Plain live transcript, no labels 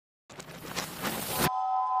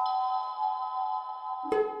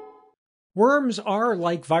Worms are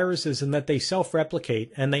like viruses in that they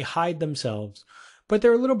self-replicate and they hide themselves, but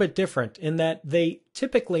they're a little bit different in that they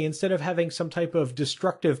typically, instead of having some type of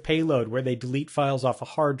destructive payload where they delete files off a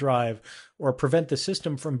hard drive or prevent the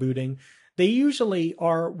system from booting, they usually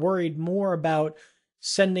are worried more about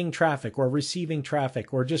sending traffic or receiving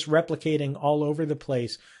traffic or just replicating all over the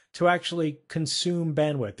place to actually consume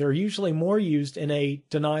bandwidth. They're usually more used in a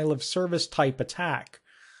denial of service type attack,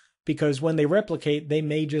 because when they replicate, they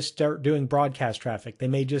may just start doing broadcast traffic. They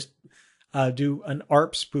may just do an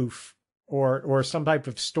ARP spoof or some type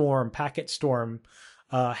of storm, packet storm,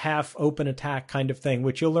 half open attack kind of thing,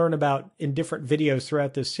 which you'll learn about in different videos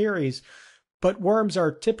throughout this series. But worms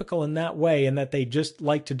are typical in that way, in that they just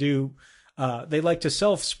like to do, they like to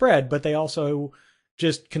self-spread, but they also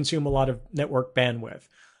just consume a lot of network bandwidth.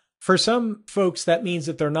 For some folks, that means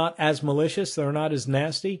that they're not as malicious, they're not as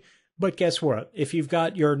nasty. But guess what? If you've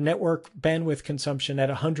got your network bandwidth consumption at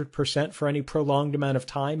 100% for any prolonged amount of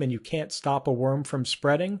time and you can't stop a worm from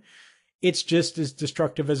spreading, it's just as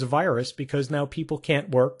destructive as a virus, because now people can't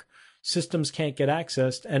work, systems can't get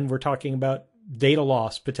accessed, and we're talking about data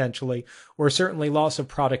loss potentially, or certainly loss of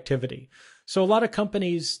productivity. So a lot of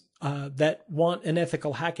companies that want an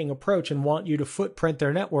ethical hacking approach and want you to footprint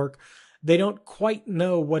their network, they don't quite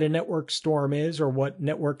know what a network storm is or what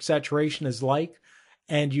network saturation is like.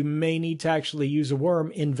 And you may need to actually use a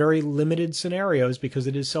worm in very limited scenarios, because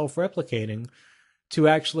it is self-replicating, to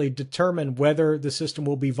actually determine whether the system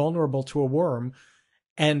will be vulnerable to a worm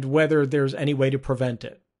and whether there's any way to prevent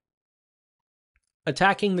it.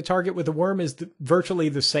 Attacking the target with a worm is virtually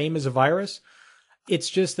the same as a virus. It's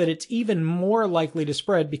just that it's even more likely to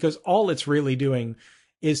spread because all it's really doing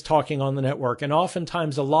is talking on the network. And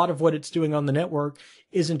oftentimes a lot of what it's doing on the network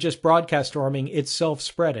isn't just broadcast storming, it's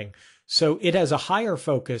self-spreading. So it has a higher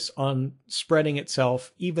focus on spreading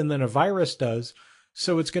itself even than a virus does.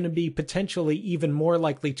 So it's going to be potentially even more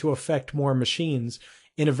likely to affect more machines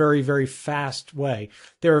in a very, very fast way.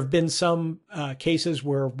 There have been some cases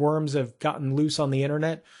where worms have gotten loose on the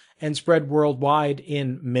internet and spread worldwide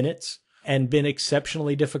in minutes and been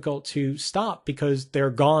exceptionally difficult to stop because they're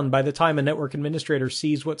gone. By the time a network administrator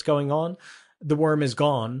sees what's going on, the worm is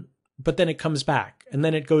gone. But then it comes back, and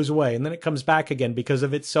then it goes away, and then it comes back again because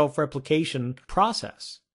of its self-replication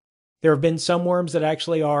process. There have been some worms that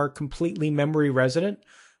actually are completely memory resident,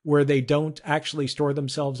 where they don't actually store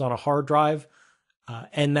themselves on a hard drive,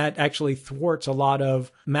 and that actually thwarts a lot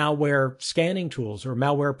of malware scanning tools or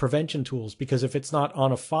malware prevention tools, because if it's not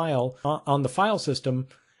on a file, on the file system,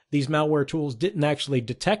 these malware tools didn't actually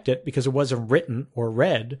detect it because it wasn't written or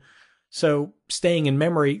read. So staying in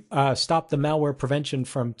memory stopped the malware prevention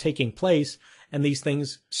from taking place, and these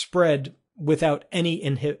things spread without any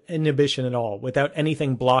inhibition at all, without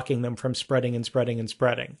anything blocking them from spreading and spreading and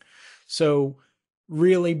spreading. So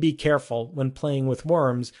really be careful when playing with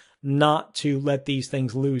worms not to let these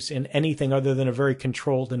things loose in anything other than a very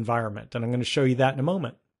controlled environment. And I'm going to show you that in a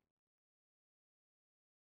moment.